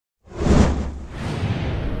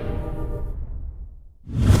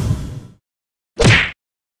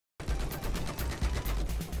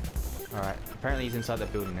Alright, apparently he's inside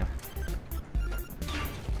that building now.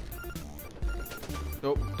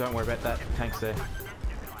 Oh, don't worry about that. Tank's there.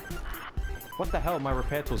 What the hell? My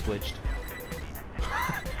repair tool's glitched.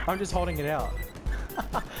 I'm just holding it out.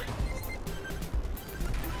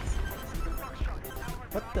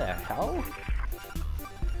 What the hell?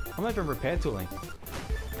 I'm not even repair tooling.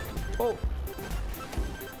 Oh!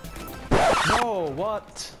 No,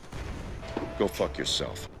 what? Go fuck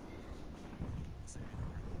yourself.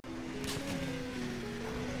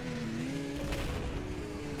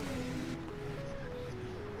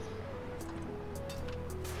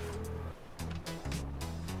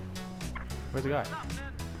 Where's the guy?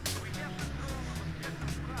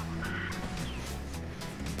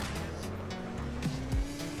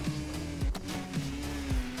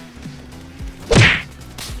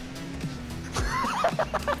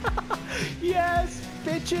 Yes,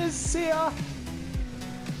 bitches, see ya.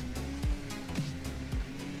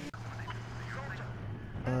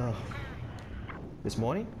 This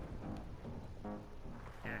morning?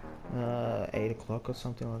 8 o'clock or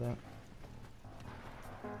something like that.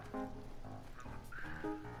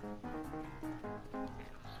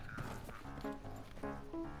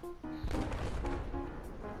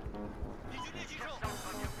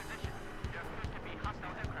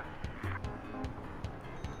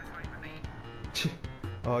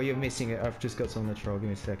 Oh, you're missing it. I've just got someone on the troll. Give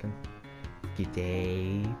me a second.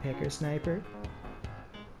 G'day, Pecker Sniper.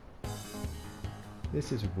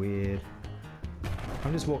 This is weird.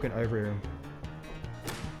 I'm just walking over him.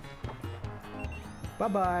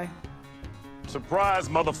 Bye-bye. Surprise,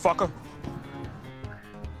 motherfucker.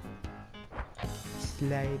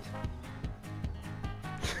 Slide.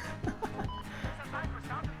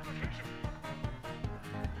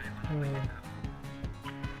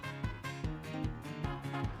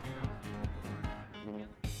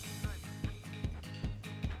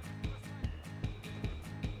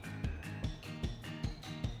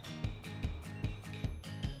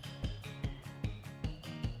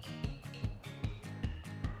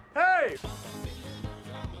 Hey!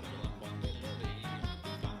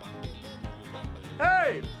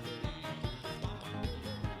 Hey!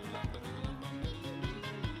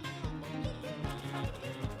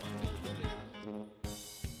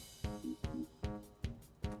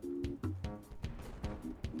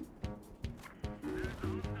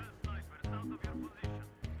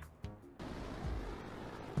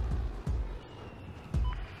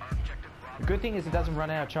 The good thing is it doesn't run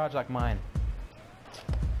out of charge like mine.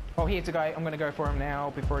 Oh, here's a guy. I'm gonna go for him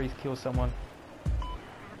now before he kills someone.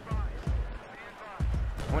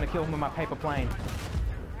 I'm gonna kill him with my paper plane.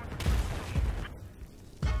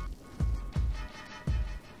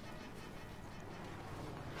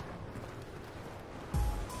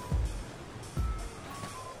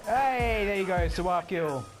 Hey, there you go, Swap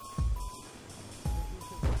kill.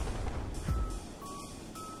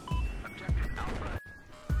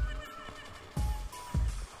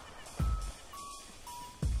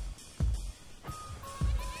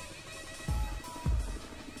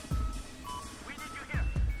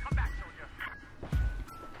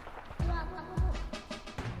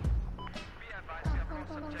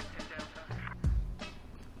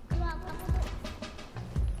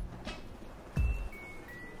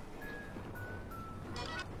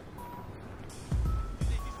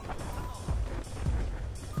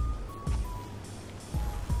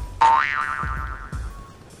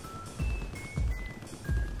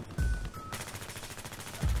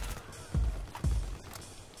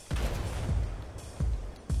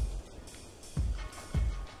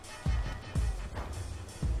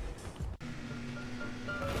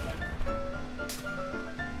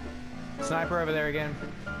 Sniper over there again.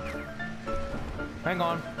 Hang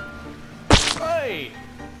on. Hey!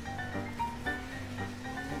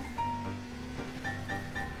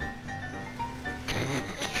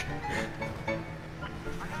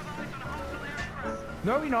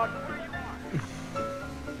 No, you're not.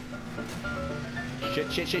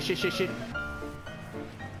 Shit.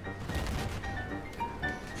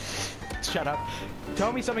 Shut up.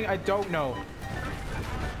 Tell me something I don't know.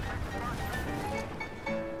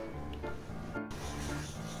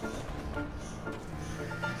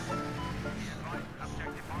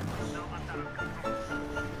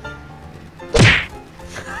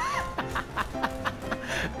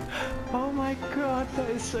 Oh my god, that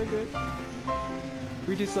is so good.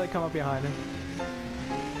 We just like come up behind him.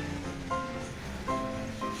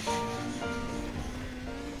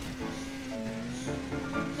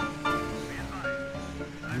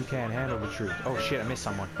 You can't handle the truth. Oh shit, I missed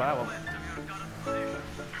someone. But I will.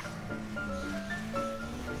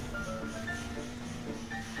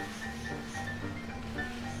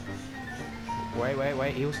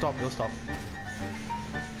 Wait. He'll stop.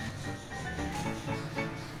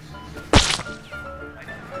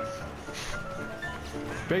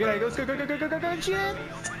 Big it, let's go, shit!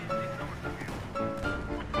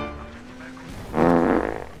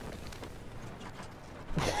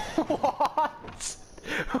 What?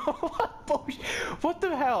 What bullshit? What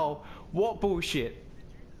the hell? What bullshit?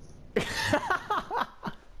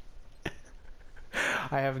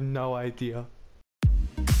 I have no idea.